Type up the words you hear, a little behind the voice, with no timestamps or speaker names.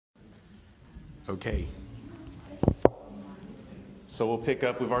Okay. So we'll pick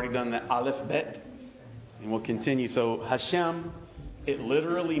up. We've already done the Aleph Bet, and we'll continue. So Hashem, it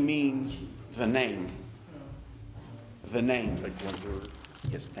literally means the name. The name.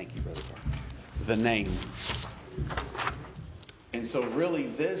 Yes, thank you, Brother Carr. The name. And so really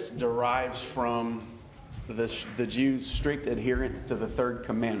this derives from the Jews' strict adherence to the third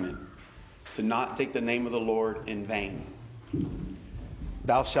commandment, to not take the name of the Lord in vain.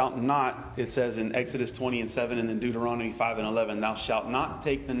 Thou shalt not, it says in Exodus 20:7 and then Deuteronomy 5:11, thou shalt not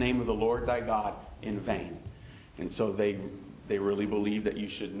take the name of the Lord thy God in vain. And so they really believe that you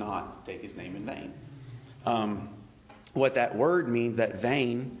should not take his name in vain. What that word means, that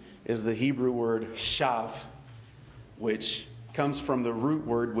vain, is the Hebrew word shav, which comes from the root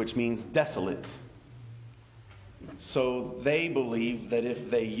word which means desolate. So they believe that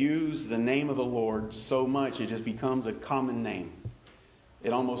if they use the name of the Lord so much, it just becomes a common name.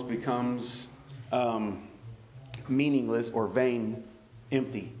 It almost becomes meaningless or vain,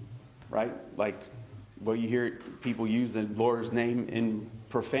 empty, right? Like, well, you hear people use the Lord's name in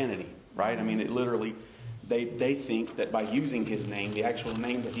profanity, right? I mean, it literally, they think that by using his name, the actual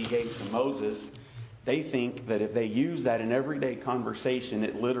name that he gave to Moses, they think that if they use that in everyday conversation,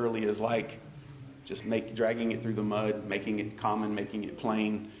 it literally is like just dragging it through the mud, making it common, making it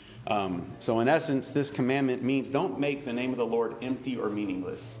plain. So in essence, this commandment means don't make the name of the Lord empty or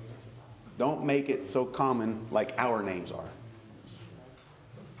meaningless. Don't make it so common like our names are.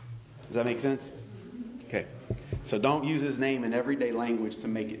 Does that make sense? Okay. So don't use his name in everyday language to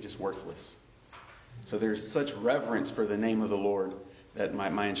make it just worthless. So there's such reverence for the name of the Lord that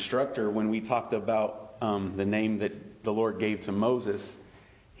my instructor, when we talked about the name that the Lord gave to Moses,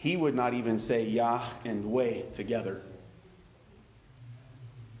 he would not even say Yah and Way together.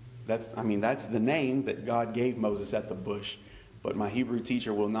 That's the name that God gave Moses at the bush. But my Hebrew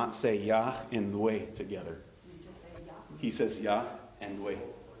teacher will not say Yah and Way together. He says Yah and Way.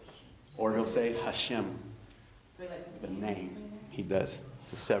 Or he'll say Hashem. The name. He does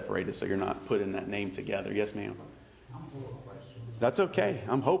to separate it so you're not putting that name together. Yes, ma'am? I'm full of questions. That's okay.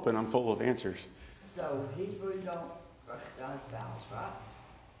 I'm hoping I'm full of answers. So Hebrew don't write down vowels, right?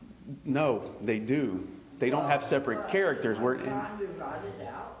 No, they do. They don't have separate characters. I'm trying to write it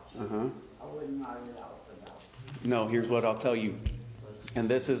out. I wouldn't write it out with the vowels. No, here's what I'll tell you. And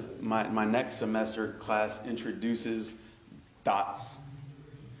this is my next semester class introduces dots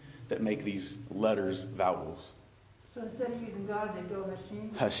that make these letters vowels. So instead of using God, they go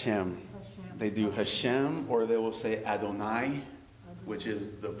Hashem? Hashem. They do Hashem, or they will say Adonai, which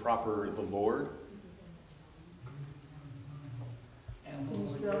is the Lord. Can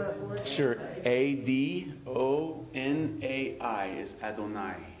you spell that for us? Sure. Adonai is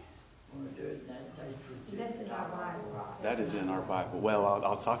Adonai. That's in our Bible. That is in our Bible. Well,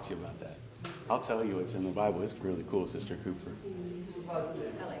 I'll talk to you about that. I'll tell you what's in the Bible. It's really cool, Sister Cooper.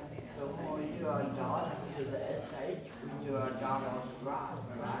 So when we do our dot to the SH, we do our dot on the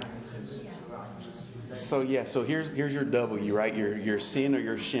right? So here's your W, right? Your sin or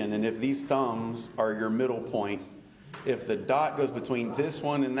your shin. And if these thumbs are your middle point, if the dot goes between this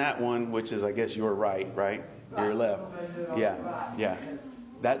one and that one, which is, I guess, your right? Your left. Yeah.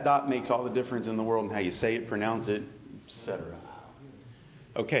 That dot makes all the difference in the world in how you say it, pronounce it, etc.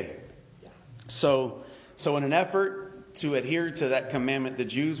 Okay. So in an effort to adhere to that commandment, the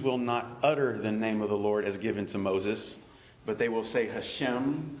Jews will not utter the name of the Lord as given to Moses, but they will say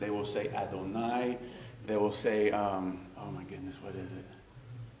Hashem, they will say Adonai, they will say, oh my goodness, what is it?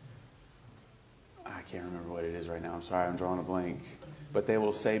 I can't remember what it is right now. I'm sorry, I'm drawing a blank. But they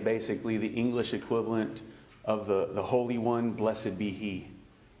will say basically the English equivalent of the Holy One, blessed be He,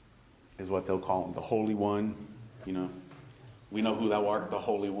 is what they'll call him. The Holy One, we know who thou art, the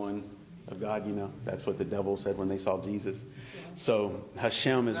Holy One of God, That's what the devil said when they saw Jesus. So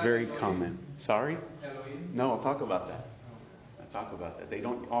Hashem is very common. Sorry? No, I'll talk about that. They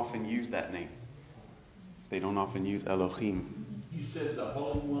don't often use that name. They don't often use Elohim. You said the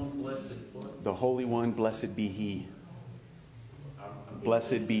Holy One, blessed what? The Holy One, blessed be He.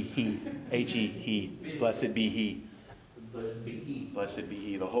 Blessed be He. He. Blessed be He. Blessed be He. Blessed be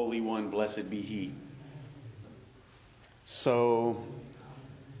He. The Holy One, blessed be He. So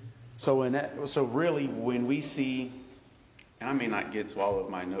really, when we see, and I may not get to all of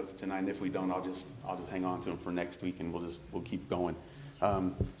my notes tonight, and if we don't, I'll just hang on to them for next week, and we'll keep going.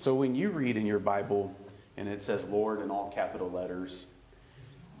 So when you read in your Bible, and it says Lord in all capital letters,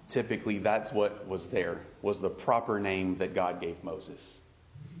 typically that's what was the proper name that God gave Moses.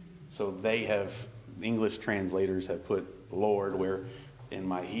 So English translators have put Lord, where in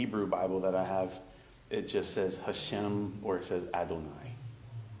my Hebrew Bible that I have, it just says Hashem, or it says Adonai.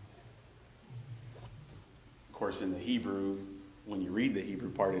 course, in the Hebrew, when you read the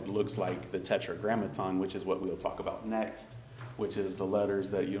Hebrew part, it looks like the Tetragrammaton, which is what we'll talk about next, which is the letters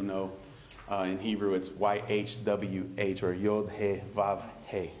that you'll know. In Hebrew, it's YHWH, or Yod He Vav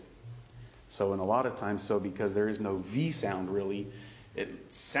He. So, and a lot of times, because there is no V sound really, it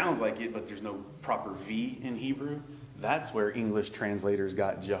sounds like it, but there's no proper V in Hebrew. That's where English translators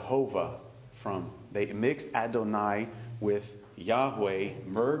got Jehovah from. They mixed Adonai with Yahweh,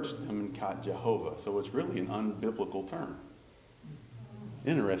 merged them, and got Jehovah. So it's really an unbiblical term.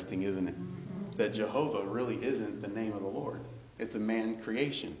 Interesting, isn't it? That Jehovah really isn't the name of the Lord. It's a man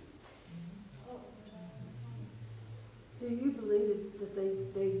creation. Do you believe that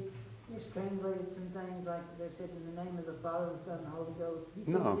they mistranslated some things, like they said in the name of the Father, the Son, and the Holy Ghost?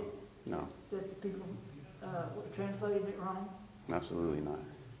 No. That the people translated it wrong? Absolutely not.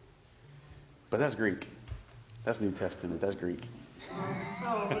 But that's Greek. That's New Testament. That's Greek.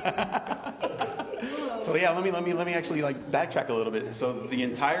 So yeah, let me actually backtrack a little bit. So the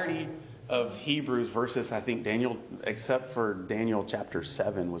entirety of Hebrews versus, I think, Daniel, except for Daniel chapter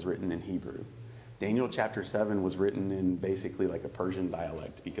 7, was written in Hebrew. Daniel chapter 7 was written in basically like a Persian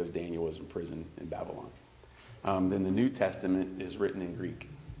dialect because Daniel was in prison in Babylon. Then the New Testament is written in Greek.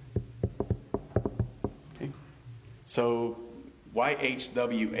 Okay. So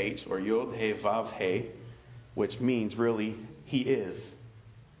YHWH, or Yod He Vav He, which means really He is.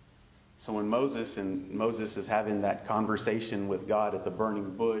 So when Moses is having that conversation with God at the burning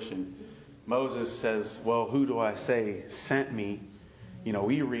bush, and Moses says, well, who do I say sent me?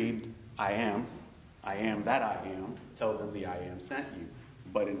 We read, I am that I am. Tell them the I am sent you.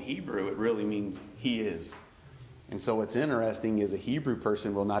 But in Hebrew, it really means He is. And so what's interesting is a Hebrew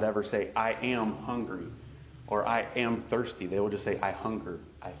person will not ever say, I am hungry, or I am thirsty. They will just say, I hunger,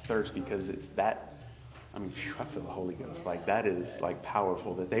 I thirst, because it's that. I feel the Holy Ghost. That is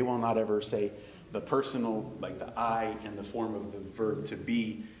powerful, that they will not ever say the personal, the I and the form of the verb to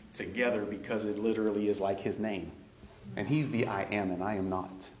be together, because it literally is like His name. And He's the I am, and I am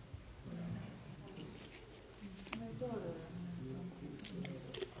not.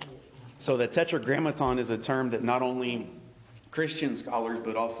 So the Tetragrammaton is a term that not only Christian scholars,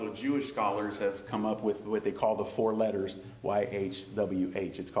 but also Jewish scholars have come up with what they call the four letters,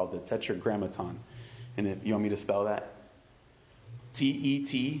 YHWH. It's called the Tetragrammaton. And if you want me to spell that,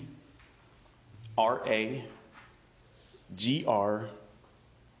 TETRAGRAMMATON.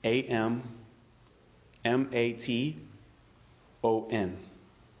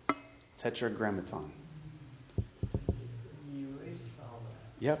 Tetragrammaton.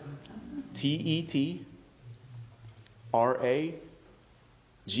 Yep. TETRAGRAMMATON.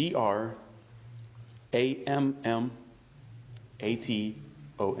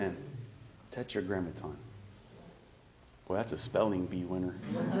 Tetragrammaton. Boy, that's a spelling bee winner.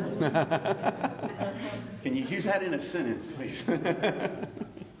 Can you use that in a sentence, please?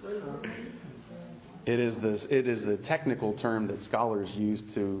 It is the technical term that scholars use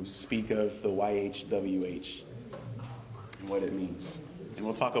to speak of the YHWH and what it means. And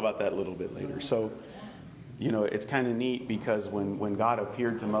we'll talk about that a little bit later. So, it's kind of neat because when God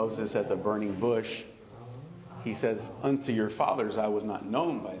appeared to Moses at the burning bush, He says, unto your fathers I was not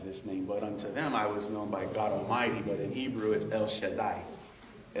known by this name, but unto them I was known by God Almighty. But in Hebrew it's El Shaddai.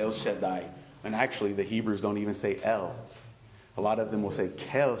 El Shaddai. And actually the Hebrews don't even say El. A lot of them will say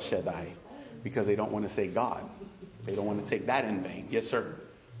Kel Shaddai because they don't want to say God. They don't want to take that in vain. Yes, sir.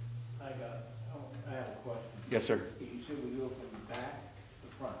 I have a question. Yes, sir. You said we go from the back to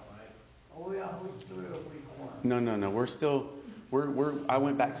the front, right? Oh yeah, we do it week one. No. I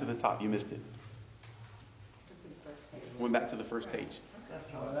went back to the top. You missed it. Went back to the first page.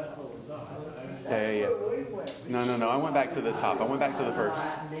 That's what we're done. Yeah. No. I went back to the top. I went back to the first.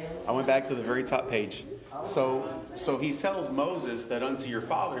 I went back to the very top page. So He tells Moses that unto your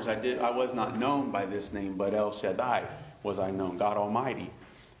fathers I was not known by this name, but El Shaddai was I known, God Almighty.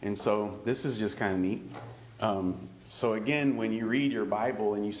 And so this is just kind of neat. So again, when you read your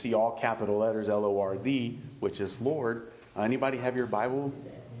Bible and you see all capital letters Lord, which is Lord, anybody have your Bible?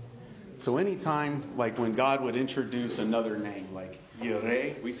 So anytime, when God would introduce another name, like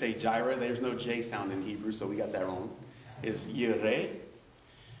Yireh, we say Jireh. There's no J sound in Hebrew, so we got that wrong. It's Yireh.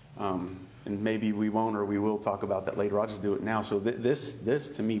 And maybe we won't or we will talk about that later. I'll just do it now. So this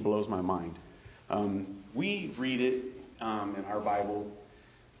to me blows my mind. We read it in our Bible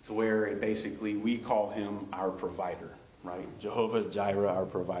to where it basically we call Him our provider, right? Jehovah Jireh, our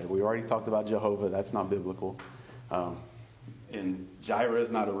provider. We already talked about Jehovah. That's not biblical. And Jireh is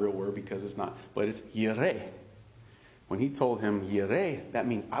not a real word because it's not, but it's Yireh. When He told him Yireh, that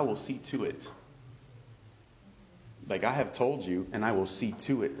means I will see to it. I have told you, and I will see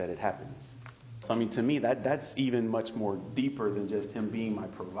to it that it happens. So I mean, to me, that's even much more deeper than just him being my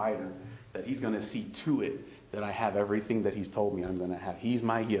provider. That he's going to see to it that I have everything that he's told me I'm going to have. He's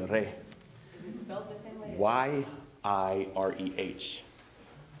my Yireh. Is it spelled the same way? Y-I-R-E-H.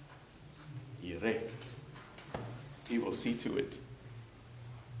 Yireh. He will see to it. Could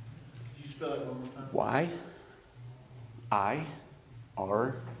you spell it one more time? Y-I-R-E-H.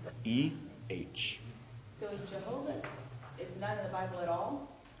 So is Jehovah, it's not in the Bible at all?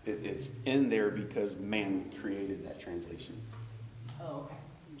 It's in there because man created that translation. Oh, okay.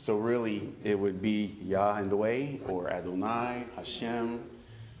 So really, it would be Yahweh or Adonai, Hashem,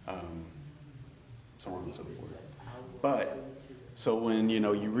 so on and so forth. But, so when,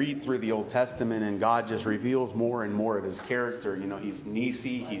 you read through the Old Testament and God just reveals more and more of his character, he's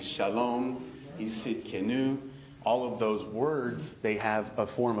Nisi, he's Shalom, he's Sidkenu. All of those words, they have a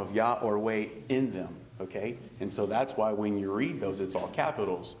form of Yah or Way in them, okay? And so that's why when you read those, it's all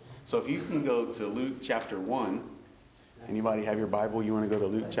capitals. So if you can go to Luke chapter 1. Anybody have your Bible? You want to go to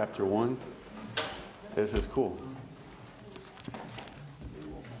Luke chapter 1? This is cool.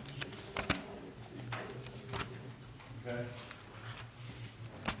 Okay.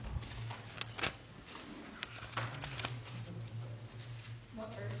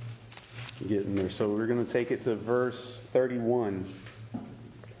 What verse? Getting there. So we're going to take it to verse 31.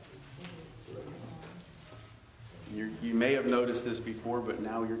 You may have noticed this before, but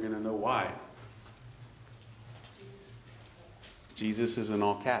now you're going to know why. Jesus is in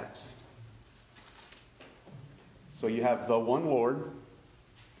all caps. So you have the one Lord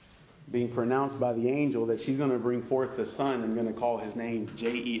being pronounced by the angel that she's going to bring forth the Son and going to call his name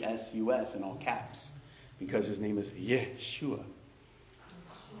Jesus in all caps because his name is Yeshua,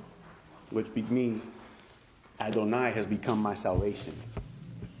 which means Adonai has become my salvation.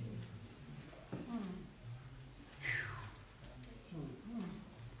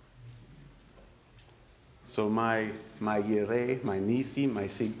 So my Yireh, my Nisi, my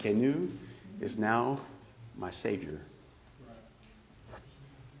Sidkenu is now my Savior.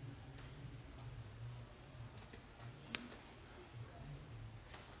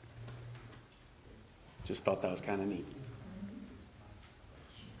 Just thought that was kind of neat.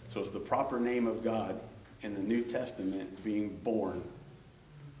 So it's the proper name of God in the New Testament being born.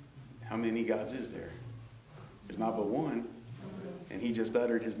 How many gods is there? There's not but one. And he just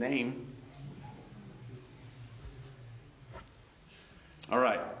uttered his name. All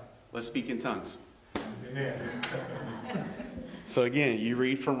right, let's speak in tongues. Amen. So again, you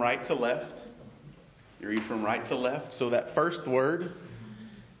read from right to left. You read from right to left. So that first word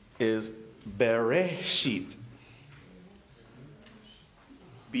is Bereshit.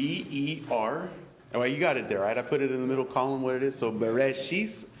 B-E-R. Oh, you got it there, right? I put it in the middle column what it is. So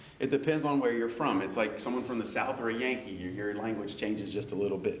Bereshis, it depends on where you're from. It's like someone from the South or a Yankee. Your language changes just a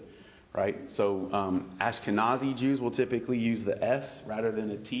little bit. Right? So Ashkenazi Jews will typically use the S rather than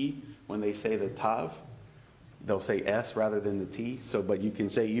a T when they say the Tav. They'll say S rather than the T. So, but you can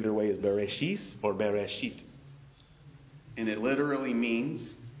say either way is Bereshis or Bereshit. And it literally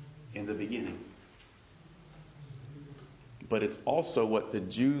means in the beginning. But it's also what the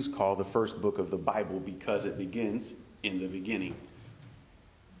Jews call the first book of the Bible because it begins in the beginning.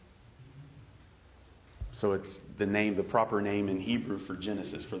 So it's the proper name in Hebrew for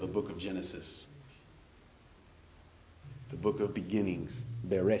Genesis, for the book of Genesis. The book of beginnings,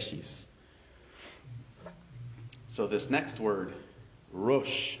 Bereshis. So this next word,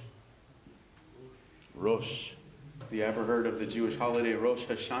 Rosh. Rosh. Have you ever heard of the Jewish holiday Rosh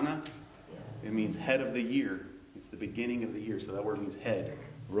Hashanah? It means head of the year. It's the beginning of the year, so that word means head.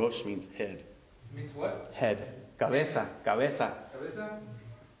 Rosh means head. Means what? Head. Cabeza. Cabeza?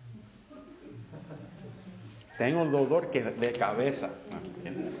 Tengo el dolor de cabeza.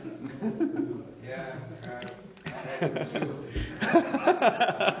 Yeah.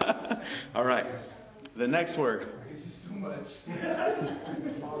 All right. The next word. This is too much.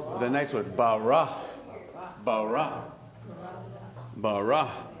 The next word. Bara. Bara.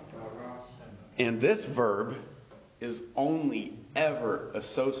 Bara. And this verb is only ever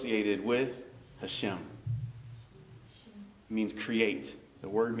associated with Hashem. It means create. The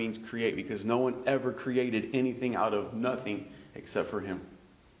word means create because no one ever created anything out of nothing except for him.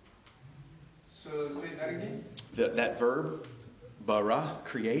 So say that again. That verb, bara,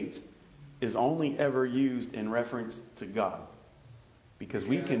 create, is only ever used in reference to God. Because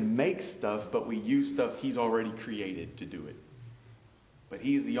we can make stuff, but we use stuff he's already created to do it. But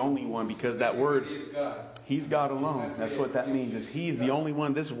he's the only one because that word, he's God alone. That's what that means, is he's the only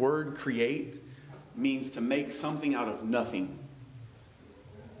one. This word create means to make something out of nothing.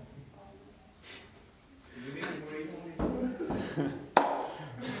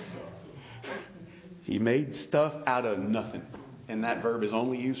 He made stuff out of nothing. And that verb is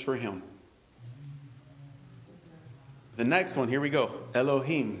only used for him. The next one, here we go.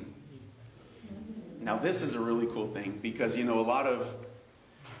 Elohim. Now this is a really cool thing because, a lot of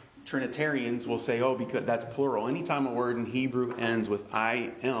Trinitarians will say, oh, because that's plural. Anytime a word in Hebrew ends with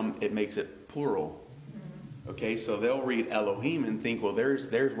I am, it makes it plural. Okay, so they'll read Elohim and think, well, there's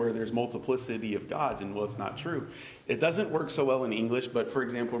where there's multiplicity of gods, and well, it's not true. It doesn't work so well in English, but for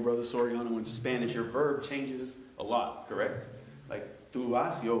example, Brother Soriano, in Spanish, your verb changes a lot, correct? Like, tú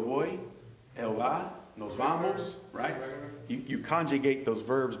vas, yo voy, él va, nos vamos, right? You conjugate those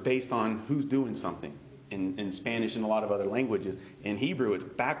verbs based on who's doing something. In Spanish and a lot of other languages. In Hebrew, it's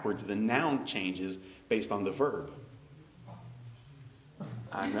backwards. The noun changes based on the verb.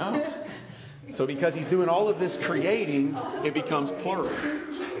 I know. So because he's doing all of this creating, it becomes plural.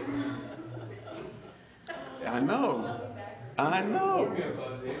 I know.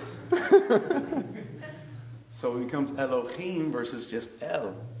 So it becomes Elohim versus just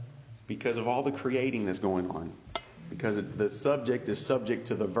El. Because of all the creating that's going on. Because the subject is subject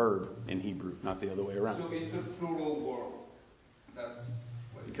to the verb in Hebrew, not the other way around. So it's a plural word. That's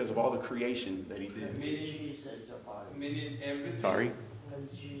what Because of all the creation that he did. meaning everything. Sorry?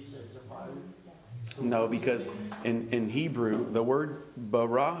 No, because in Hebrew, the word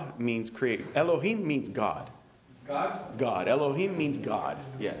bara means create. Elohim means God. God? God. Elohim means God.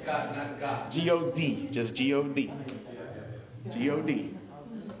 Yes. God, not God. G-O-D. Just G-O-D. G-O-D.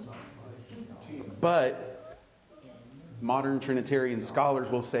 But modern Trinitarian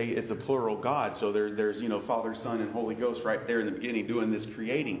scholars will say it's a plural God. So there's Father, Son, and Holy Ghost right there in the beginning doing this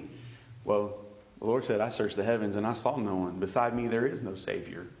creating. Well, the Lord said, I searched the heavens and I saw no one. Beside me there is no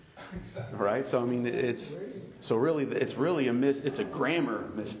Savior. Exactly. All right? So, it's really it's a grammar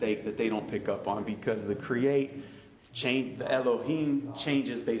mistake that they don't pick up on because the Elohim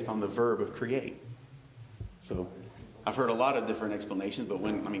changes based on the verb of create. So, I've heard a lot of different explanations, but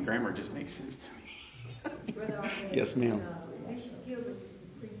grammar just makes sense to me. Yes, ma'am. Bishop Gilbert used to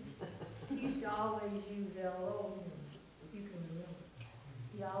preach. He used to always use Elohim. You can remember.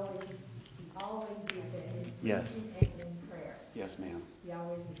 He always did that in Yes. preaching and in prayer. Yes, ma'am. He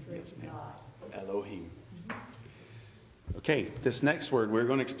always referred Yes, to ma'am. God. Elohim. Okay, this next word we're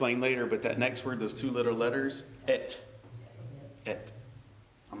going to explain later, but that next word, those two little letters, et. Et.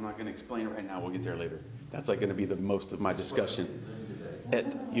 I'm not going to explain it right now. We'll get there later. That's going to be the most of my discussion. Et.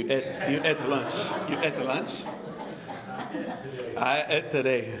 You ate the lunch. You ate the lunch? I ate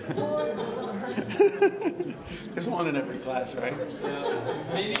today. There's one in every class, right?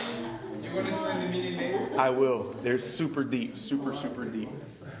 Meaning? You're going to explain the meaning later? I will. They're super deep. Super deep.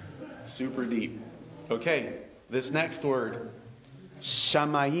 Super deep. Okay, this next word.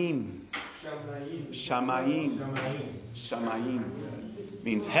 Shamayim. Shamayim.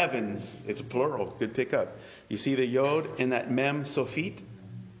 Means heavens. It's a plural. Good pickup. You see the yod in that mem sofit?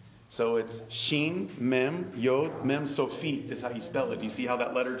 So it's shin, mem, yod, mem sofit is how you spell it. You see how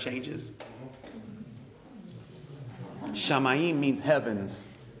that letter changes? Shamayim means heavens.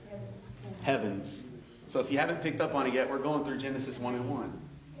 Heavens. So if you haven't picked up on it yet, we're going through Genesis 1 and 1.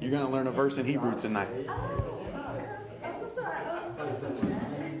 You're going to learn a verse in Hebrew tonight.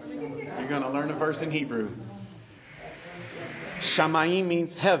 You're going to learn a verse in Hebrew. Shamayim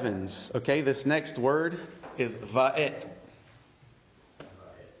means heavens. Okay, this next word is va'et. It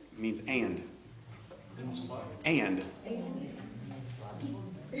means and. And.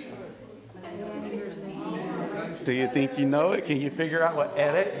 Do you think you know it? Can you figure out what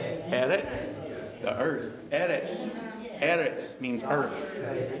eretz? Eretz? The earth. Eretz. Eretz means earth.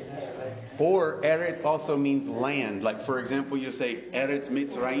 Or Eretz also means land. Like, for example, you say Eretz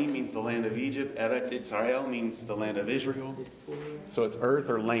Mitzrayim means the land of Egypt. Eretz Israel means the land of Israel. So it's earth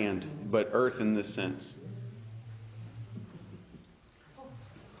or land, but earth in this sense.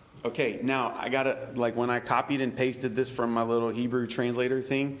 Okay, now I gotta, when I copied and pasted this from my little Hebrew translator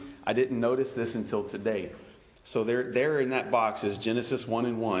thing, I didn't notice this until today. So there in that box is Genesis 1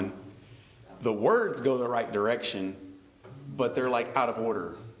 and 1. The words go the right direction, but they're out of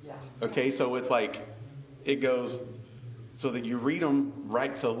order. Okay, so it's it goes so that you read them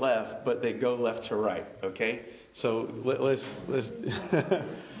right to left, but they go left to right. Okay, so let's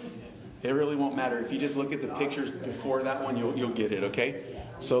it really won't matter if you just look at the pictures before that one. You'll get it. Okay,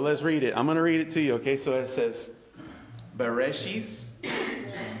 so let's read it. I'm going to read it to you. Okay, so it says, Bereshis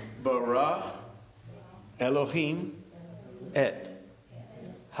bara Elohim et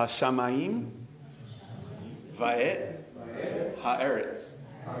hashamayim va'et ha'eretz.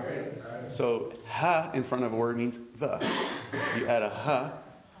 So ha in front of a word means the. You add a ha,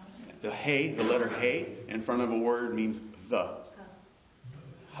 the hey, the letter hey in front of a word means the.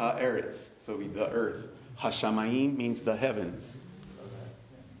 Ha'eretz, so the earth. Hashamayim means the heavens.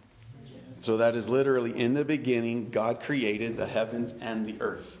 So that is literally, in the beginning, God created the heavens and the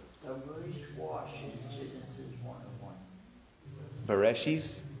earth. So Bereshit is Genesis 1:1.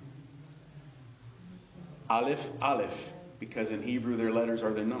 Bereshis, Aleph, Aleph, because in Hebrew their letters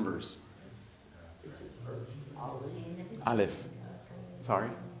are their numbers. Aleph.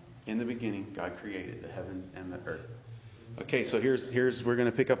 Sorry. In the beginning, God created the heavens and the earth. Okay, so here's we're going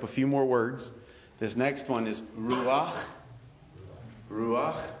to pick up a few more words. This next one is ruach.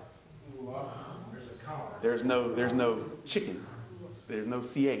 Ruach. There's no chicken. There's no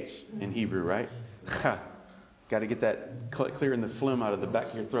ch in Hebrew, right? Cha. Got to get that clearing the phlegm out of the back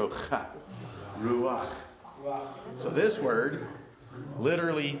of your throat. Cha. Ruach. So this word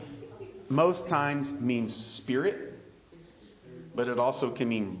literally most times means spirit, but it also can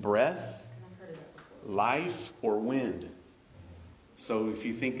mean breath, life, or wind. So if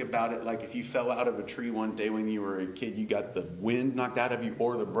you think about it, like if you fell out of a tree one day when you were a kid, you got the wind knocked out of you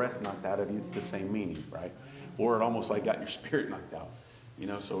or the breath knocked out of you, it's the same meaning, right? Or it almost like got your spirit knocked out.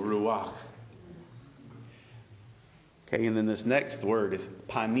 So ruach. Okay, and then this next word is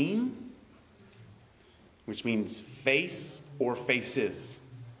panim, which means face or faces.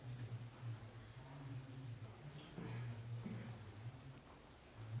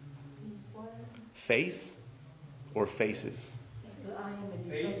 Face or faces.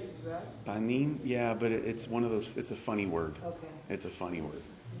 Face. Panim, yeah, but it's one of those, it's a funny word. Okay. It's a funny word.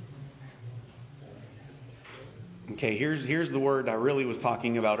 Okay, here's the word I really was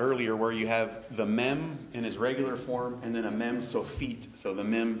talking about earlier, where you have the mem in its regular form and then a mem sophit. So the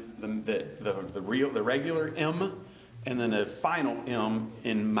mem, the regular m, and then a final m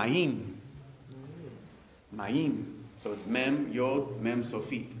in mayim. Mayim. So it's mem yod mem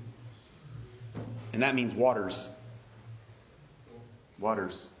sophit, and that means waters.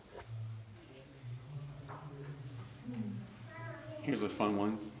 Waters. Here's a fun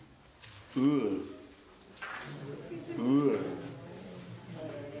one. Ugh. Ugh.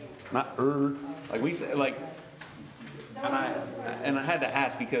 Not like we say, like, and I had to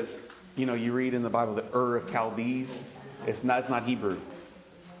ask because you read in the Bible the of Chaldees. It's not Hebrew.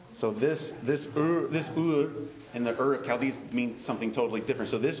 So this and the of Chaldees means something totally different.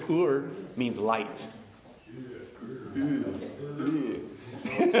 So this means light.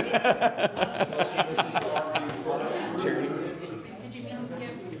 Charity.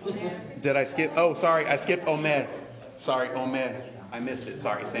 Did I skip? Oh, sorry. I skipped Omer. Sorry, Omer. I missed it.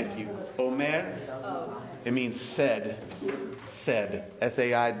 Sorry. Thank you. Omer. It means said. Said.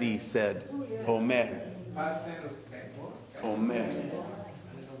 S-A-I-D. Said. Omer. Omer.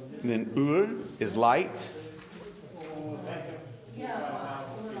 And then is light.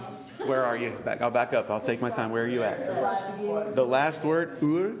 Where are you? I'll back up. I'll take my time. Where are you at? The last word,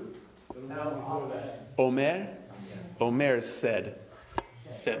 Omer. Omer is said.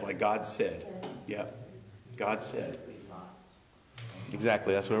 Said, like God said. Yeah. God said.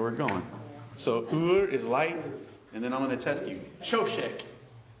 Exactly. That's where we're going. So is light. And then I'm going to test you. Choshek.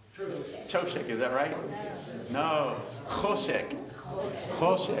 Choshek. Is that right? No. Choshek.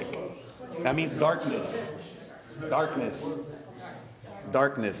 Choshek. That means darkness. Darkness.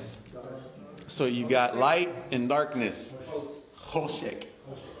 Darkness. So you got light and darkness. Choshek.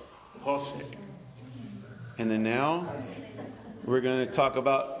 Choshek. And then now we're going to talk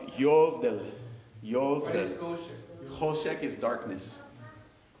about Yovdel. Yovdel. Choshek is darkness.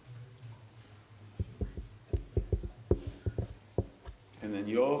 And then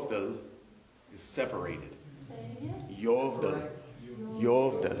Yovdel is separated. Yovdel.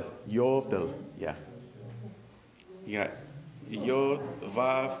 Yovdel. Yovdel. Yeah. You got Yod,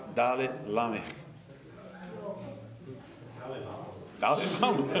 Vav, Dalet, Lamech. Dalet,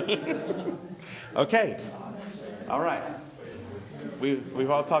 Lamech. Okay. All right. We've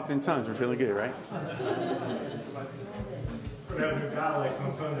all talked in tongues. We're feeling good, right? We're having new dialects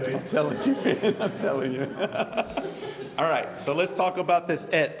on Sunday. I'm telling you, man. I'm telling you. All right. So let's talk about this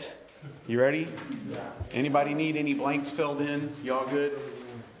et. You ready? Anybody need any blanks filled in? Y'all good?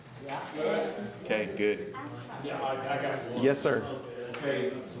 Okay, good. Yeah, I got one. Yes, sir. Okay,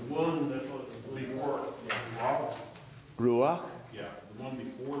 the one that's before Ruach yeah, the one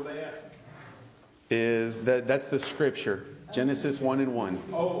before that. is that's the scripture. Genesis 1:1.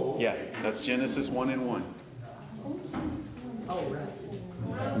 Oh, okay. Yeah, that's Genesis 1:1.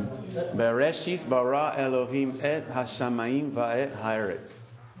 Bereshis bara Elohim et hashamayim va'et haaretz.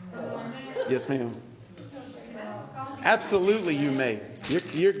 Yes, ma'am. Absolutely, you may.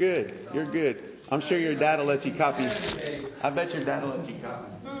 You're good. You're good. I'm sure your dad will let you copy. I bet your dad will let you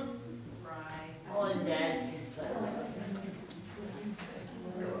copy. Only Dad can say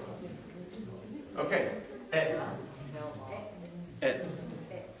Okay. Et. Et.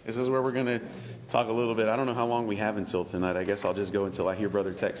 This is where we're going to talk a little bit. I don't know how long we have until tonight. I guess I'll just go until I hear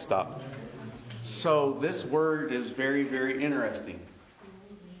Brother Tex stop. So this word is very, very interesting.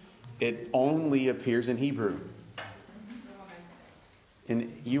 It only appears in Hebrew.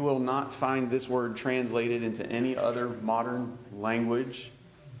 And you will not find this word translated into any other modern language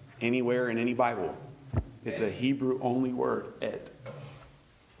anywhere in any Bible. It's a Hebrew-only word, et.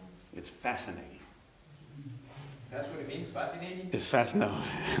 It's fascinating. That's what it means, fascinating? It's fascinating.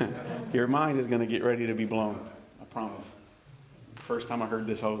 Your mind is going to get ready to be blown. I promise. First time I heard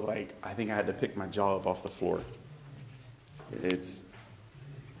this, I was like, I think I had to pick my jaw up off the floor. It's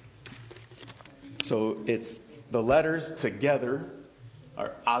the letters together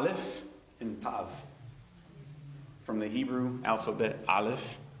are Aleph and Tav. From the Hebrew alphabet,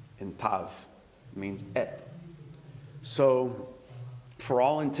 Aleph and Tav means et. So, for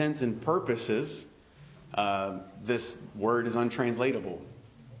all intents and purposes, this word is untranslatable.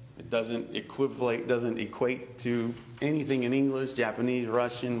 It doesn't equate to anything in English, Japanese,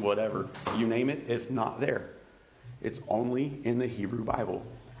 Russian, whatever. You name it, it's not there. It's only in the Hebrew Bible.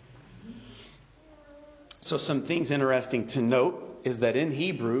 So some things interesting to note is that in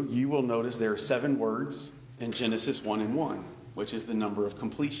Hebrew, you will notice there are 7 words in Genesis 1:1, which is the number of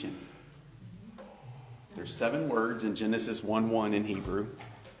completion. There's 7 words in Genesis 1:1 in Hebrew.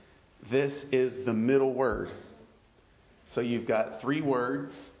 This is the middle word. So you've got 3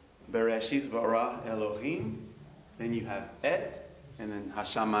 words, Bereshis bara Elohim, then you have et, and then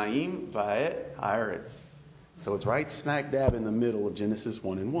Hashamayim va'et haaretz. So it's right smack dab in the middle of Genesis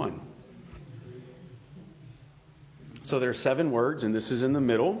 1:1. So there are 7 words, and this is in the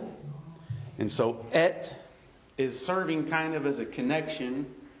middle. And so et is serving kind of as a connection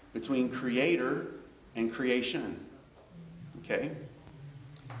between creator and creation. Okay?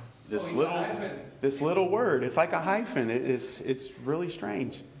 This little word, it's like a hyphen. It's really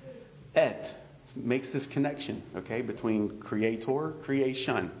strange. Et makes this connection, okay, between creator,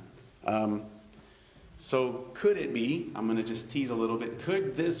 creation. So could it be, I'm going to just tease a little bit,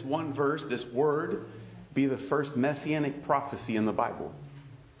 could this one verse, this word, be the first messianic prophecy in the Bible?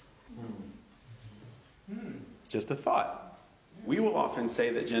 Just a thought. We will often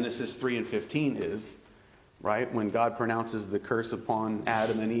say that Genesis 3:15 is, right, when God pronounces the curse upon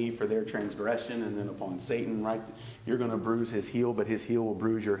Adam and Eve for their transgression, and then upon Satan, right, you're going to bruise his heel, but his heel will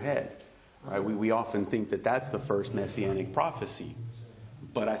bruise your head. Right? We often think that that's the first messianic prophecy.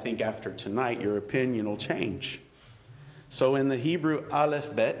 But I think after tonight, your opinion will change. So in the Hebrew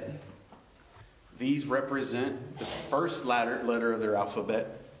Aleph Bet, these represent the first letter of their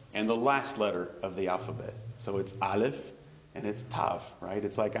alphabet and the last letter of the alphabet. So it's Aleph and it's Tav, right?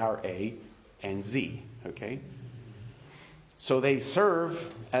 It's like our A and Z, okay? So they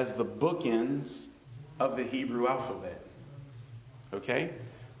serve as the bookends of the Hebrew alphabet, okay?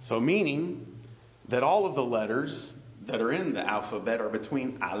 So meaning that all of the letters that are in the alphabet are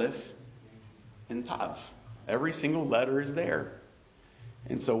between Aleph and Tav. Every single letter is there.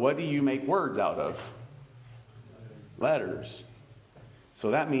 And so what do you make words out of? Letters.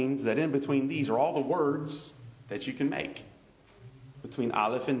 So that means that in between these are all the words that you can make. Between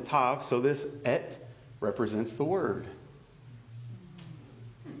Aleph and Tav. So this et represents the word.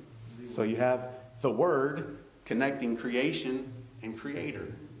 So you have the word connecting creation and creator.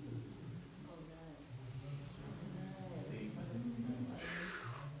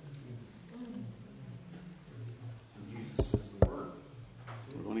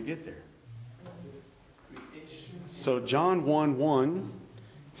 To get there. So John 1:1,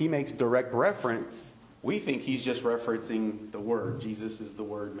 he makes direct reference. We think he's just referencing the Word. Jesus is the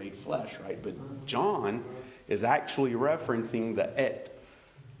Word made flesh, right? But John is actually referencing the et.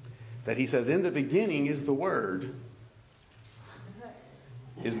 That he says in the beginning is the Word.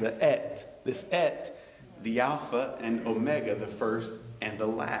 Is the et. This et, the Alpha and Omega, the first and the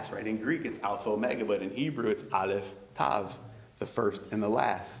last, right? In Greek it's Alpha, Omega, but in Hebrew it's Aleph, Tav. The first and the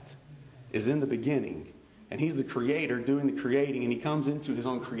last is in the beginning. And he's the creator doing the creating, and he comes into his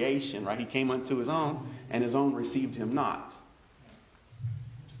own creation, right? He came unto his own, and his own received him not.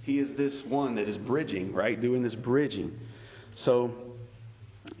 He is this one that is bridging, right? Doing this bridging. So,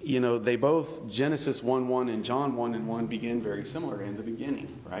 they both, Genesis 1:1 and John 1:1 begin very similar in the beginning,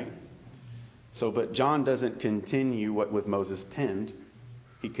 right? So, but John doesn't continue what with Moses penned.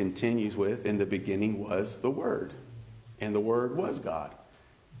 He continues with, in the beginning was the Word. And the Word was God.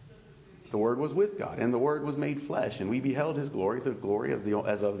 The Word was with God. And the Word was made flesh. And we beheld His glory, the glory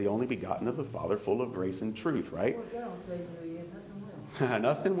as of the only begotten of the Father, full of grace and truth, right? Nothing will.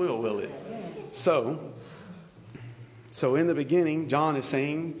 Nothing will it? So So in the beginning, John is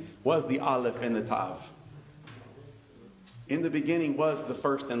saying, was the Aleph and the Tav. In the beginning was the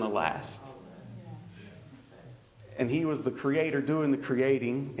first and the last. And he was the creator doing the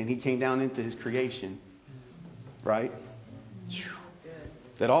creating, and he came down into his creation. Right?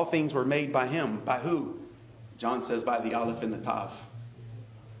 That all things were made by him. By who? John says by the Aleph and the Tav.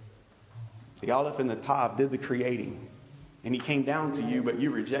 The Aleph and the Tav did the creating. And he came down to you, but you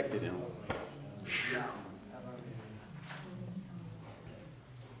rejected him.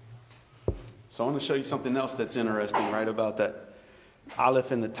 So I want to show you something else that's interesting, right, about that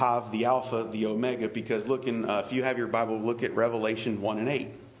Aleph and the Tav, the Alpha, the Omega, because look in, if you have your Bible, look at Revelation 1 and 8.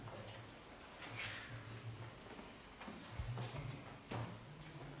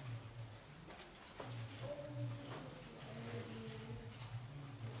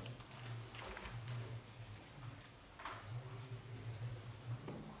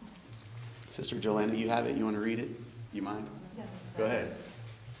 Sister Joanna, you have it? You want to read it? You mind? Go ahead.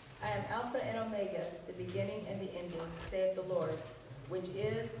 I am Alpha and Omega, the beginning and the ending, saith the Lord, which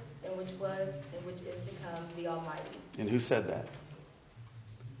is, and which was, and which is to come, the Almighty. And who said that?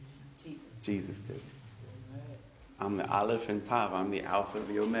 Jesus. Jesus did. I'm the Aleph and Tav. I'm the Alpha,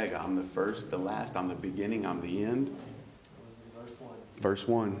 the Omega. I'm the first, the last. I'm the beginning. I'm the end. Verse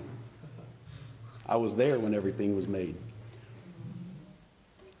 1. I was there when everything was made.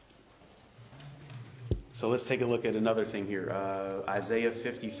 So let's take a look at another thing here. Isaiah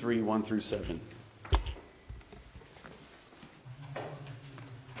 53, 1 through 7.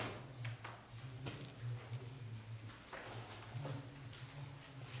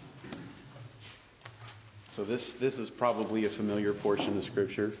 So this is probably a familiar portion of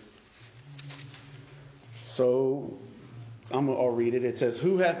Scripture. So I'll read it. It says,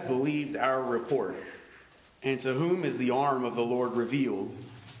 "Who hath believed our report? And to whom is the arm of the Lord revealed?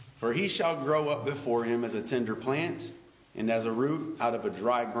 For he shall grow up before him as a tender plant, and as a root out of a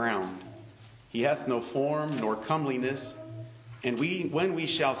dry ground. He hath no form nor comeliness, and when we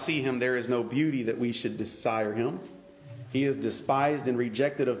shall see him, there is no beauty that we should desire him. He is despised and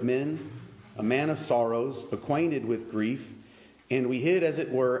rejected of men, a man of sorrows, acquainted with grief, and we hid, as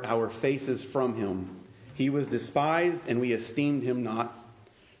it were, our faces from him. He was despised, and we esteemed him not.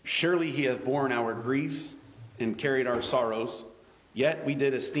 Surely he hath borne our griefs and carried our sorrows. Yet we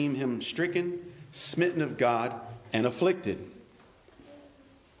did esteem him stricken, smitten of God, and afflicted."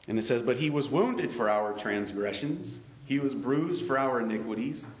 And it says, "But he was wounded for our transgressions. He was bruised for our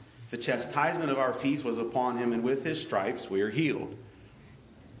iniquities. The chastisement of our peace was upon him, and with his stripes we are healed."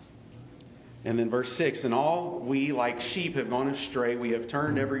 And then verse 6, "And all we like sheep have gone astray. We have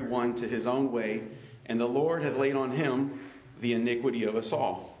turned every one to his own way. And the Lord hath laid on him the iniquity of us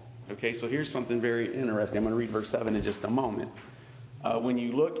all." Okay, so here's something very interesting. I'm going to read verse 7 in just a moment. When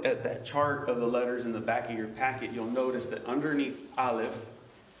you look at that chart of the letters in the back of your packet, you'll notice that underneath Aleph,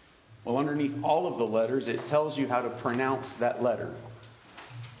 well, underneath all of the letters, it tells you how to pronounce that letter.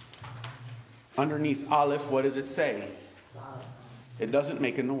 Underneath Aleph, what does it say? It doesn't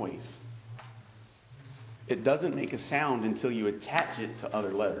make a noise. It doesn't make a sound until you attach it to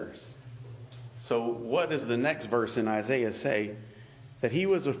other letters. So what does the next verse in Isaiah say? That he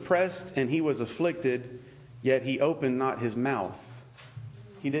was oppressed and he was afflicted, yet he opened not his mouth.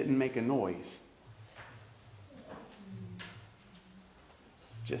 He didn't make a noise.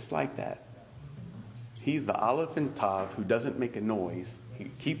 Just like that. He's the Aleph and Tav who doesn't make a noise.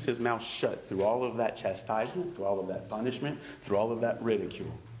 He keeps his mouth shut through all of that chastisement, through all of that punishment, through all of that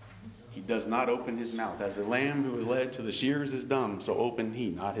ridicule. He does not open his mouth. As a lamb who is led to the shears is dumb, so open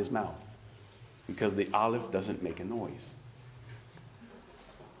he not his mouth. Because the Aleph doesn't make a noise.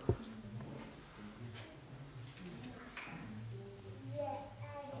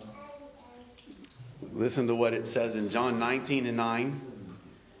 Listen to what it says in John 19 and 9.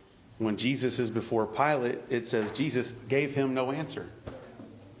 When Jesus is before Pilate, it says Jesus gave him no answer.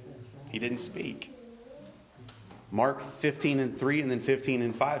 He didn't speak. Mark 15 and 3 and then 15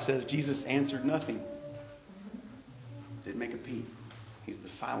 and 5 says Jesus answered nothing. Didn't make a peep. He's the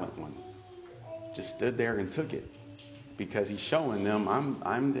silent one. Just stood there and took it. Because he's showing them,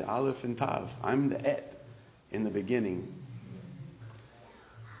 I'm the Aleph and Tav. I'm the Et in the beginning.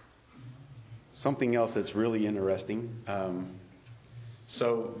 Something else that's really interesting.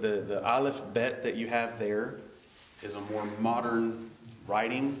 So the Aleph Bet that you have there is a more modern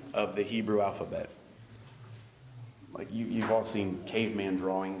writing of the Hebrew alphabet. Like you've all seen caveman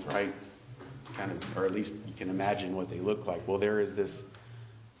drawings, right? Kind of, or at least you can imagine what they look like. Well, there is this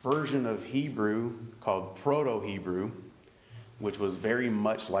version of Hebrew called Proto-Hebrew, which was very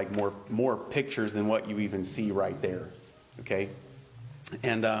much like more pictures than what you even see right there. Okay?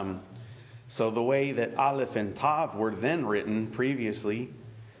 And So the way that Aleph and Tav were then written previously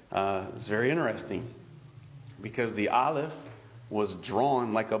is very interesting, because the Aleph was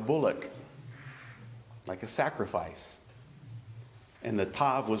drawn like a bullock, like a sacrifice, and the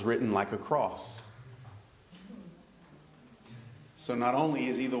Tav was written like a cross. So not only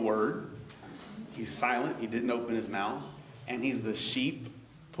is he the Word, he's silent, he didn't open his mouth, and he's the sheep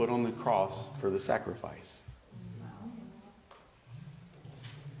put on the cross for the sacrifice.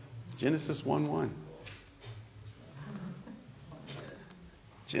 Genesis 1:1.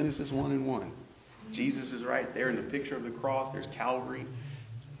 Genesis 1:1. Jesus is right there in the picture of the cross. There's Calvary.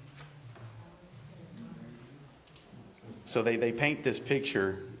 So they paint this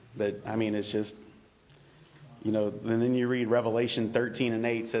picture that, I mean, it's just, you know, and then you read Revelation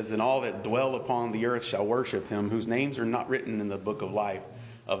 13:8 says, "And all that dwell upon the earth shall worship him, whose names are not written in the book of life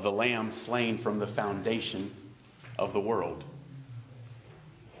of the Lamb slain from the foundation of the world."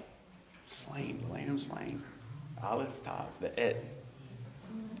 Slain, the Lamb slain. Aleph, Tav, the Et.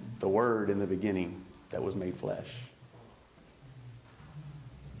 The Word in the beginning that was made flesh.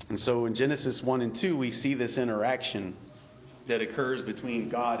 And so in Genesis 1 and 2, we see this interaction that occurs between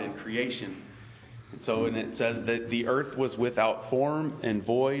God and creation. And it says that the earth was without form and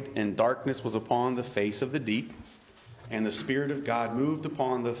void, and darkness was upon the face of the deep, and the Spirit of God moved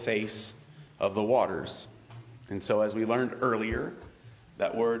upon the face of the waters. And so as we learned earlier,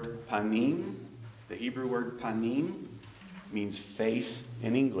 that word panim, the Hebrew word panim, means face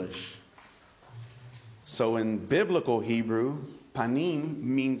in English. So in biblical Hebrew, panim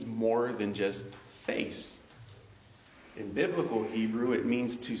means more than just face. In biblical Hebrew, it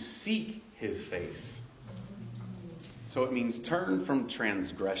means to seek his face. So it means turn from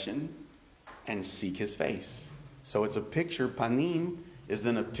transgression and seek his face. So it's a picture, panim is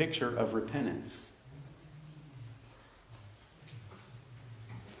then a picture of repentance.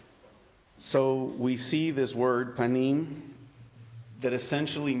 So we see this word panim that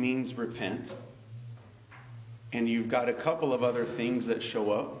essentially means repent. And you've got a couple of other things that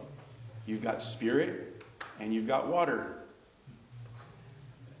show up. You've got spirit and you've got water.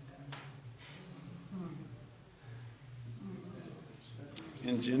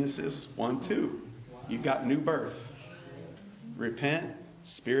 In Genesis 1:2, you've got new birth. Repent,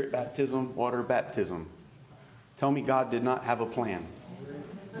 spirit baptism, water baptism. Tell me God did not have a plan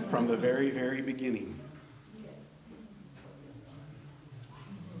from the very, very beginning.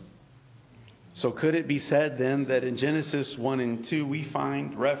 So could it be said then that in Genesis 1 and 2 we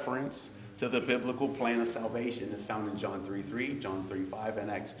find reference to the biblical plan of salvation as found in John 3:3, John 3:5, and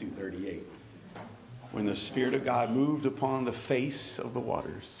Acts 2:38, when the Spirit of God moved upon the face of the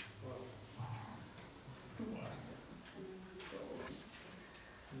waters?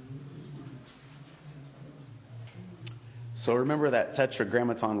 So remember that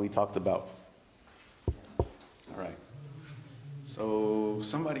tetragrammaton we talked about. All right. So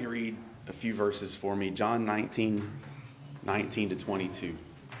somebody read a few verses for me. John 19 to 22.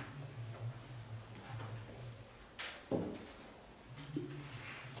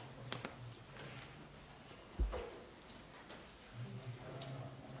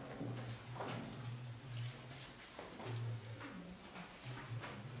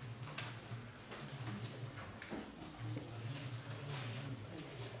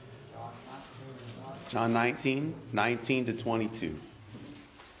 John 19 to 22.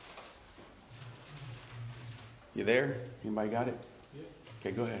 You there? Anybody got it? Yep.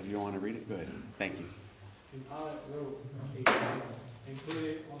 Okay, go ahead. You don't want to read it? Go ahead. Thank you. And Pilate wrote a title and put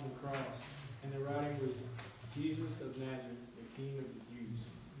it on the cross. And the writing was Jesus of Nazareth, the King of the Jews.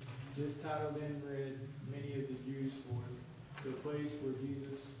 This title then read many of the Jews, for the place where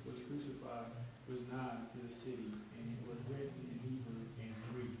Jesus was crucified was nigh to the city, and it was written in Hebrew and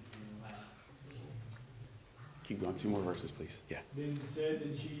Greek and Latin. Keep going. 2 more verses, please. Yeah. Then said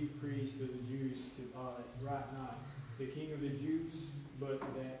the chief priest of the Jews to Pilate, Write not, the King of the Jews, but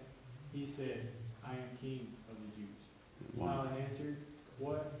that he said, I am King of the Jews. Wow. Pilate answered,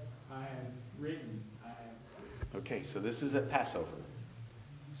 What I have written, I have written. Okay, so this is at Passover.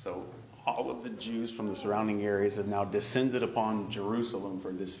 So all of the Jews from the surrounding areas have now descended upon Jerusalem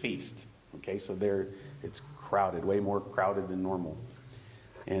for this feast. Okay, so it's crowded, way more crowded than normal.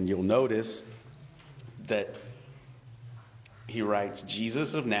 And you'll notice that he writes,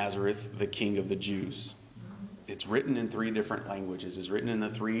 Jesus of Nazareth, the King of the Jews. It's written in 3 different languages. It's written in the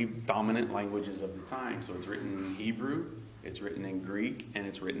 3 dominant languages of the time. So it's written in Hebrew, it's written in Greek, and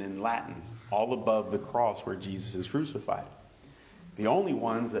it's written in Latin, all above the cross where Jesus is crucified. The only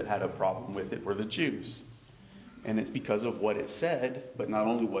ones that had a problem with it were the Jews. And it's because of what it said, but not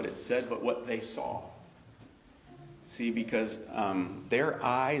only what it said, but what they saw. See, because their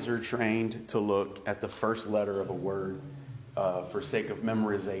eyes are trained to look at the first letter of a word for sake of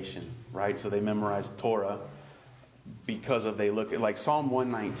memorization, right? So they memorize Torah because of they look at, like Psalm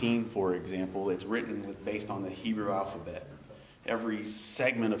 119, for example, it's written based on the Hebrew alphabet. Every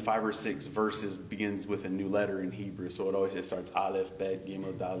segment of 5 or 6 verses begins with a new letter in Hebrew. So it always just starts Aleph, Bet,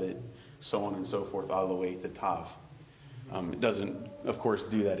 Gimel, Dalet, so on and so forth, all the way to Tav. It doesn't, of course,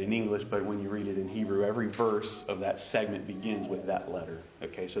 do that in English, but when you read it in Hebrew, every verse of that segment begins with that letter.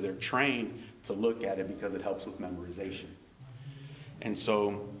 Okay, so they're trained to look at it because it helps with memorization. And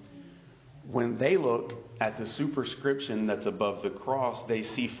so when they look at the superscription that's above the cross, they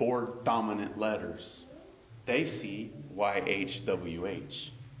see 4 dominant letters. They see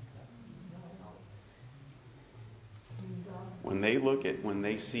YHWH. When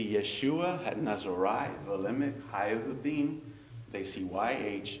they see Yeshua HaNazarite V'Lemek HaYehudim, they see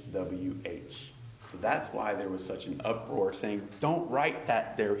YHWH. So that's why there was such an uproar saying, don't write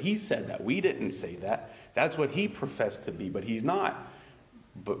that there. He said that. We didn't say that. That's what he professed to be, but he's not.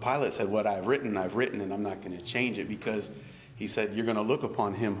 But Pilate said, what I've written, and I'm not going to change it, because he said, you're going to look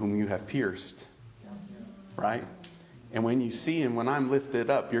upon him whom you have pierced. Right? And when you see him, when I'm lifted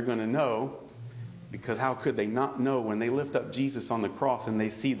up, you're going to know, because how could they not know when they lift up Jesus on the cross and they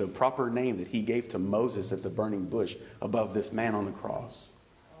see the proper name that he gave to Moses at the burning bush above this man on the cross?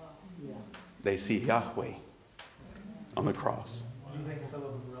 They see Yahweh on the cross. Do you think some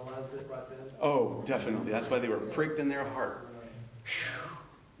of them realized it right then? Oh, definitely. That's why they were pricked in their heart.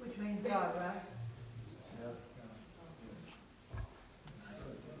 Which means God, right?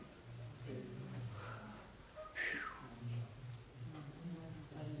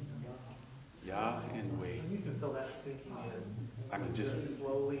 Yah and Wade. You can feel that sinking in. I mean, just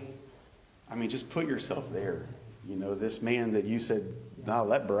slowly. I mean, just put yourself there. You know, this man that you said, no,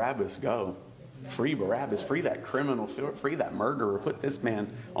 let Barabbas go. Free Barabbas, free that criminal, free that murderer. Put this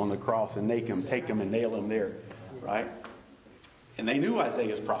man on the cross and take him and nail him there. Right? And they knew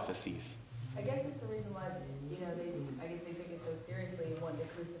Isaiah's prophecies. I guess it's the reason why, I guess they took it so seriously and wanted to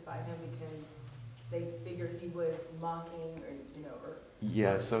crucify him, because they figured he was mocking or.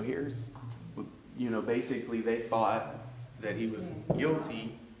 Yeah, so here's, basically they thought that he was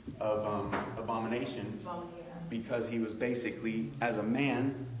guilty of abomination because he was basically, as a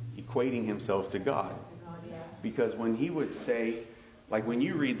man, equating himself to God. Because when he would say, like when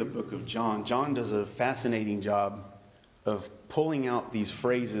you read the book of John, John does a fascinating job of pulling out these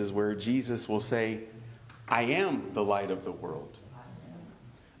phrases where Jesus will say, I am the light of the world.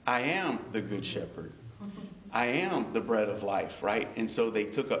 I am the good shepherd. I am the bread of life, right? And so they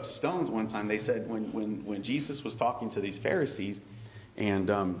took up stones one time. They said when Jesus was talking to these Pharisees, and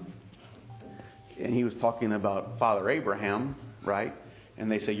he was talking about Father Abraham, right?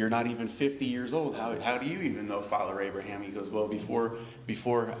 And they say, you're not even 50 years old. How do you even know Father Abraham? He goes, well,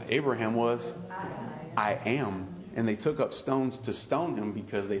 before Abraham was, I am. And they took up stones to stone him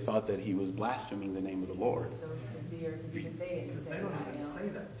because they thought that he was blaspheming the name of the Lord. So severe, because they didn't say They don't that. even say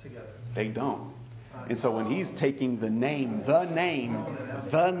that together. They don't. And so when he's taking the name,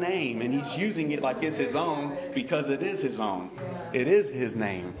 and he's using it like it's his own, because it is his own. It is his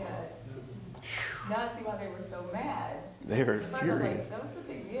name. Now I see why they were so mad. They were First furious. I was like, that was a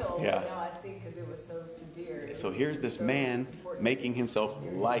big deal. Yeah. But now I see, because it was so severe. So here's this man making himself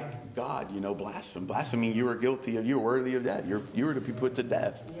like God, blaspheming. You were guilty of, you were worthy of death. You were to be put to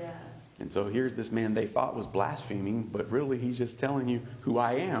death. Yeah. And so here's this man they thought was blaspheming, but really he's just telling you who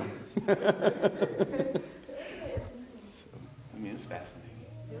I am. So, it's fascinating.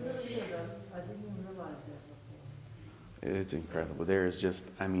 I didn't even realize that before. It's incredible. There is just,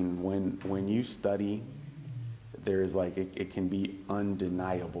 when you study, there is it can be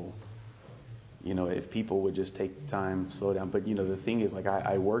undeniable. If people would just take the time, slow down. But, the thing is,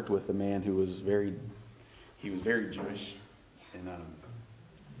 I worked with a man who was very Jewish. And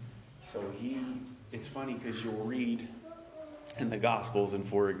so it's funny because you'll read in the Gospels, and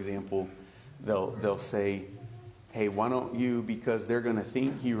for example, they'll say, hey, why don't you, because they're going to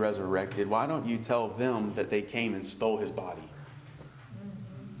think he resurrected, why don't you tell them that they came and stole his body?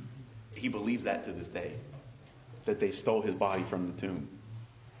 He believes that to this day, that they stole his body from the tomb.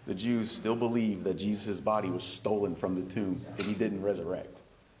 The Jews still believe that Jesus' body was stolen from the tomb, that he didn't resurrect.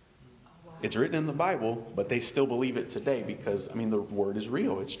 It's written in the Bible, but they still believe it today because, the word is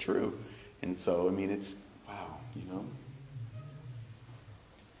real. It's true. And so, it's, wow,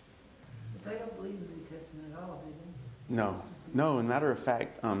 But they don't believe in the New Testament at all, do they? No. No, as a matter of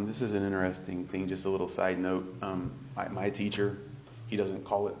fact, this is an interesting thing, just a little side note. My teacher, he doesn't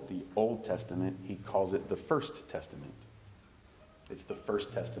call it the Old Testament. He calls it the First Testament. It's the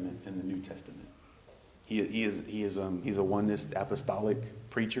First Testament and the New Testament. he's a oneness apostolic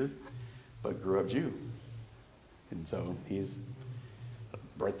preacher, but grew up Jew, and so he's a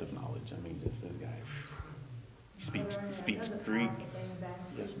breadth of knowledge. I mean, just this guy speaks Greek.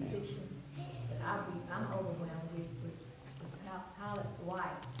 Yes, ma'am. I'm overwhelmed with Pilate's wife.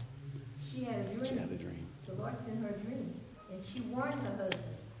 She had a dream. The Lord sent her a dream, and she warned her husband.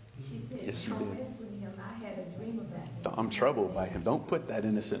 She said, Yes, she don't did. mess with him. I had a dream about him. I'm troubled by him. Don't put that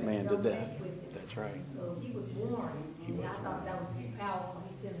innocent man to Don't death. mess with him. That's right. So he was warned. And I thought that was just powerful.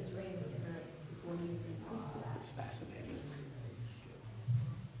 He sent a dream to her before he was crucified. It's fascinating.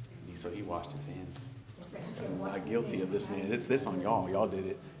 So he washed his hands. That's right. He said, I'm "Wash not your guilty hands." of this man. It's this on y'all. Y'all did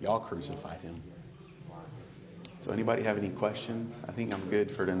it. Y'all crucified him. So anybody have any questions? I think I'm good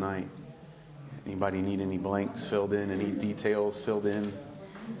for tonight. Anybody need any blanks filled in? Any details filled in?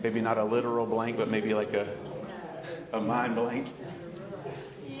 Maybe not a literal blank, but maybe like a mind blank.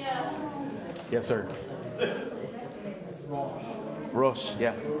 Yeah. Yes, sir. Rosh,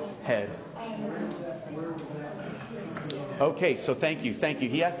 yeah, head. Okay, so thank you.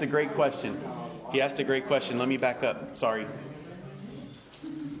 He asked a great question. Let me back up. Sorry.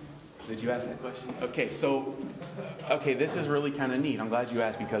 Did you ask that question? Okay, this is really kind of neat. I'm glad you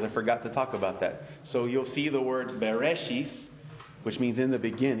asked because I forgot to talk about that. So you'll see the word Bereshis, which means in the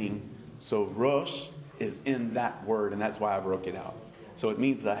beginning. So Rosh is in that word, and that's why I broke it out. So it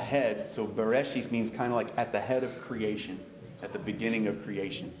means the head. So Bereshis means kind of like at the head of creation, at the beginning of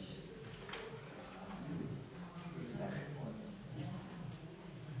creation.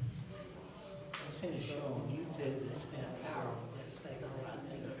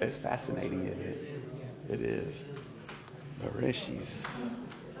 It's fascinating, isn't it? It is. Bereshis.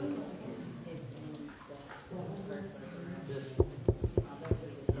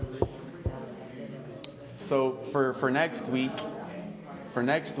 So for next week,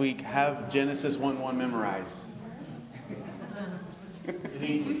 have Genesis 1:1 memorized.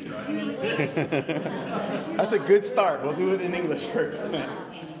 That's a good start. We'll do it in English first.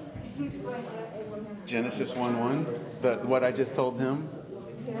 Genesis 1:1. What I just told him.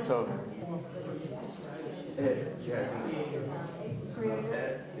 So. Yeah,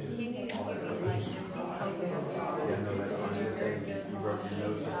 no, that's fine. Just say you wrote your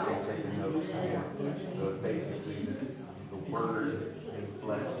notes. Just say taking notes. So it's basically the word in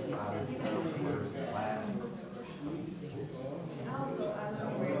flesh decided to come first and last.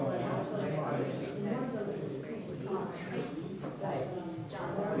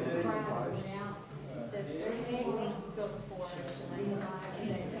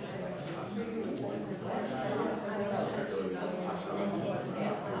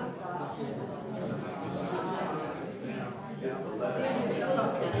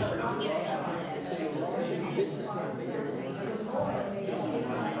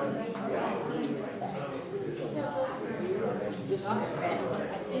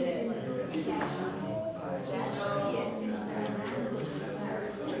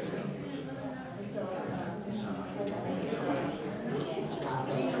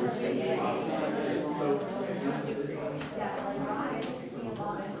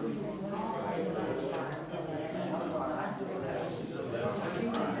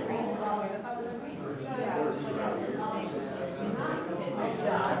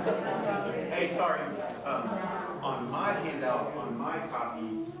 Hey, sorry. On my handout, on my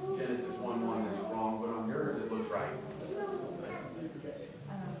copy, Genesis 1:1 is wrong, but on yours it looks right.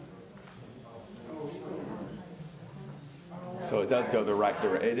 So it does go the right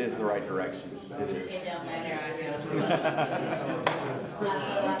direction. It is the right direction. It is. It don't matter.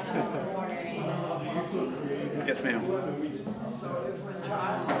 Yes, ma'am.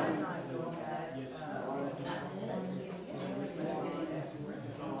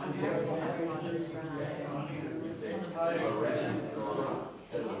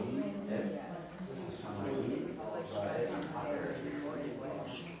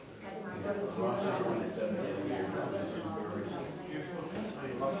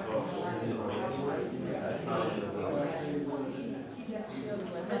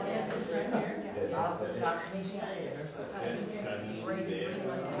 That's me saying.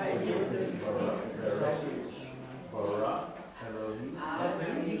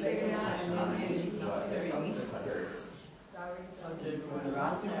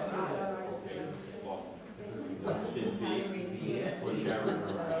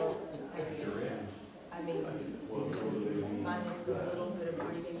 I mean, minus the little bit of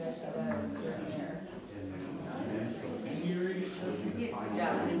breathing that she does here and there. Can you read it? Yeah.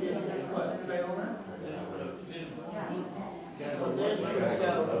 What, say on that?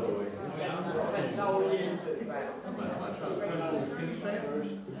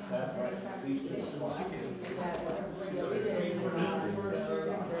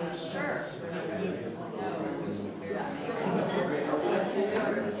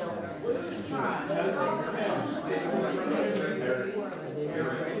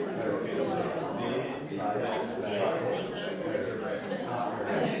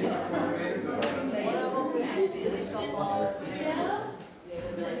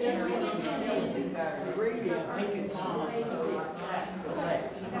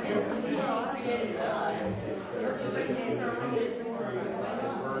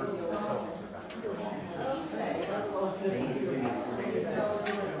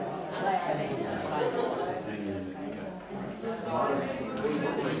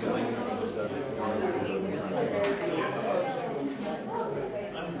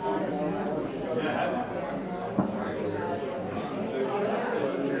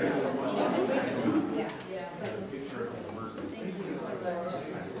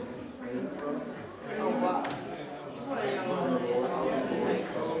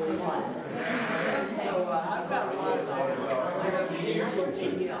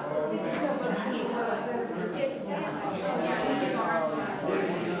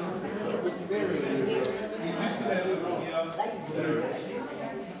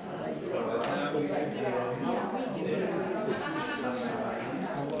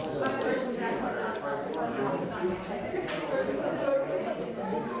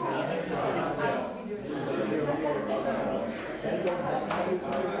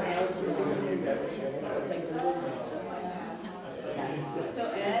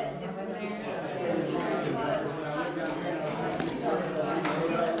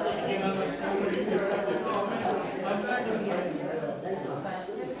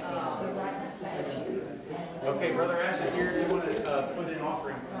 Okay, Brother Ash is here if you want to put in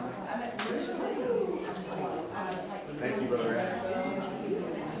offering. Thank you, Brother Ash.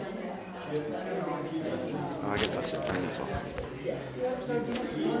 Oh, I guess I should turn this off.